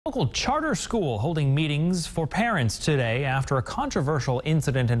Local charter school holding meetings for parents today after a controversial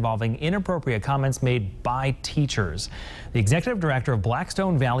incident involving inappropriate comments made by teachers. The executive director of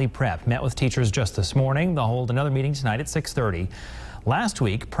Blackstone Valley Prep met with teachers just this morning. They'll hold another meeting tonight at 6:30. Last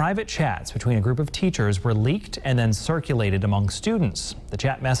week, private chats between a group of teachers were leaked and then circulated among students. The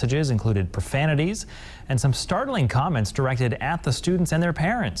chat messages included profanities and some startling comments directed at the students and their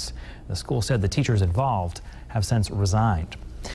parents. The school said the teachers involved have since resigned.